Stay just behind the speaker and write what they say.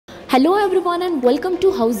Hello everyone and welcome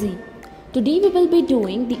to Housey. Today we will be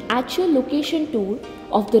doing the actual location tour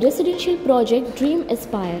of the residential project Dream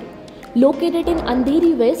Aspire, located in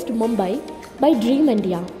Andheri West, Mumbai by Dream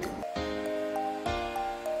India.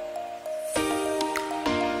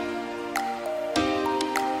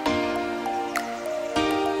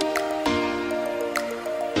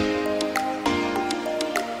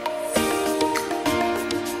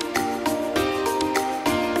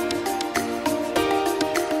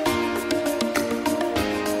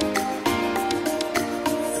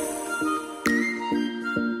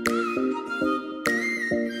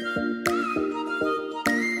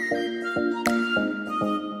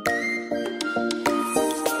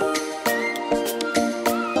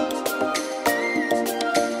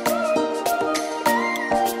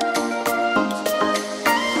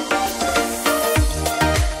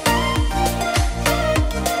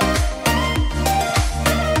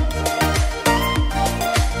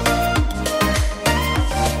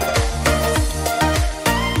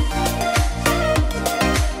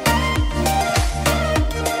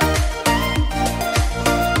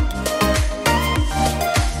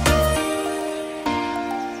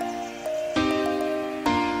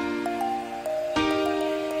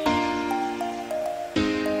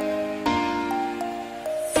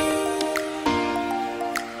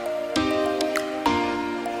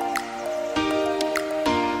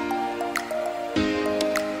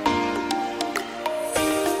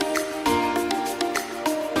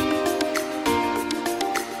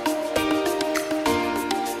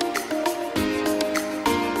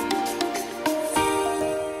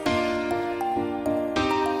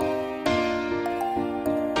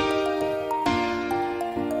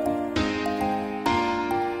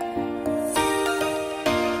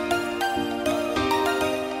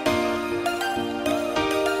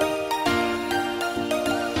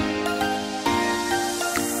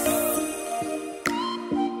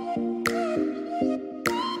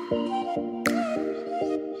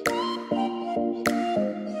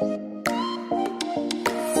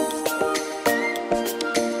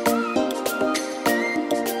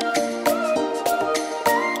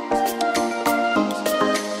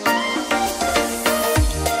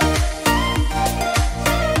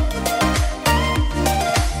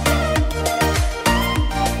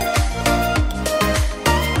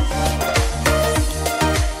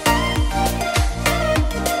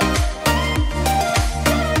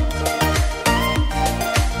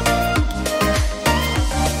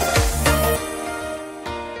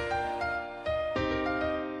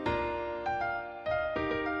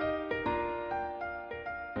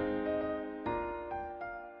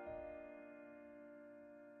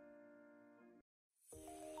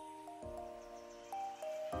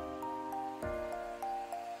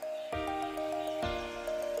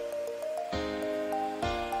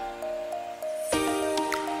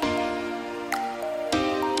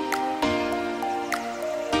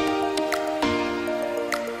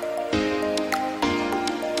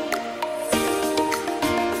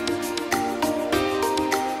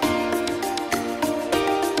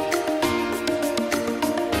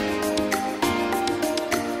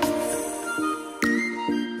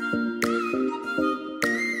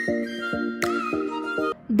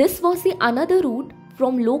 This was the another route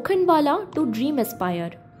from Lokhandwala to Dream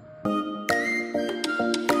Aspire.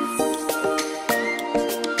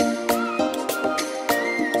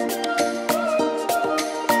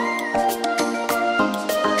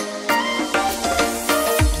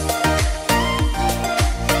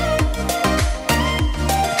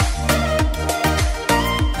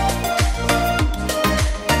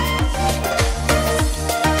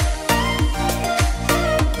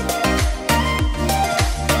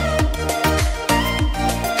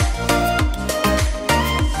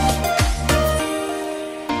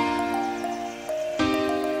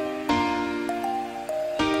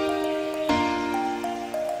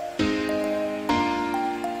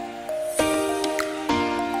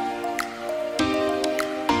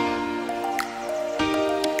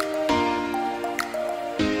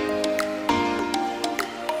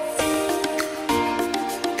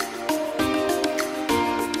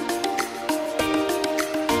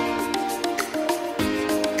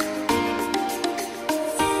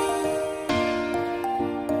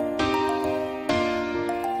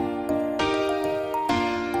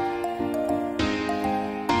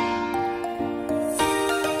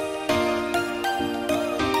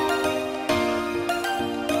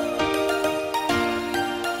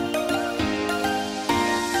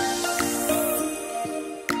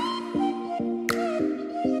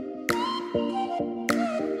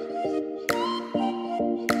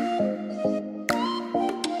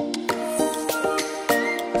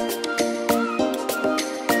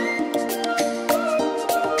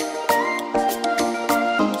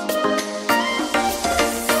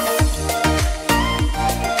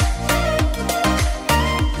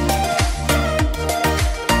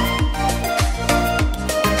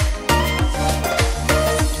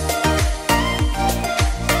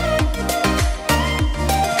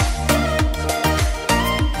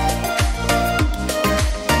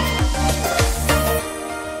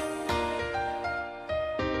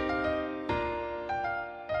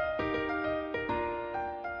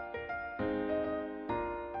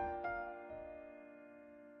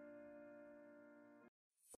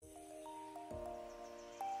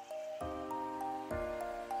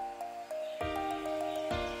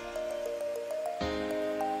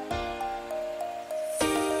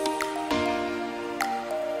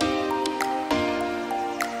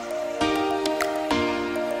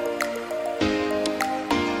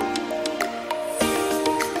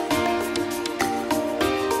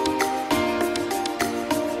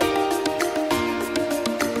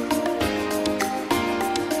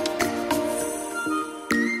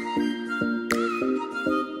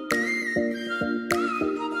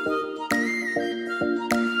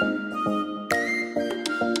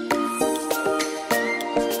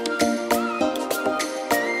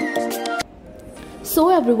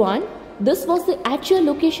 everyone, this was the actual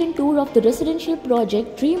location tour of the residential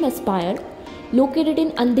project Dream Aspire, located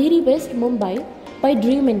in Andheri West, Mumbai by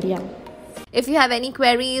Dream India. If you have any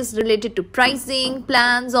queries related to pricing,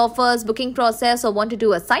 plans, offers, booking process, or want to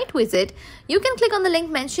do a site visit, you can click on the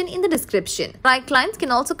link mentioned in the description. Our clients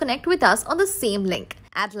can also connect with us on the same link.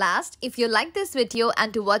 At last, if you like this video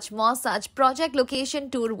and to watch more such project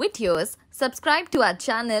location tour videos, subscribe to our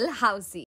channel Housey.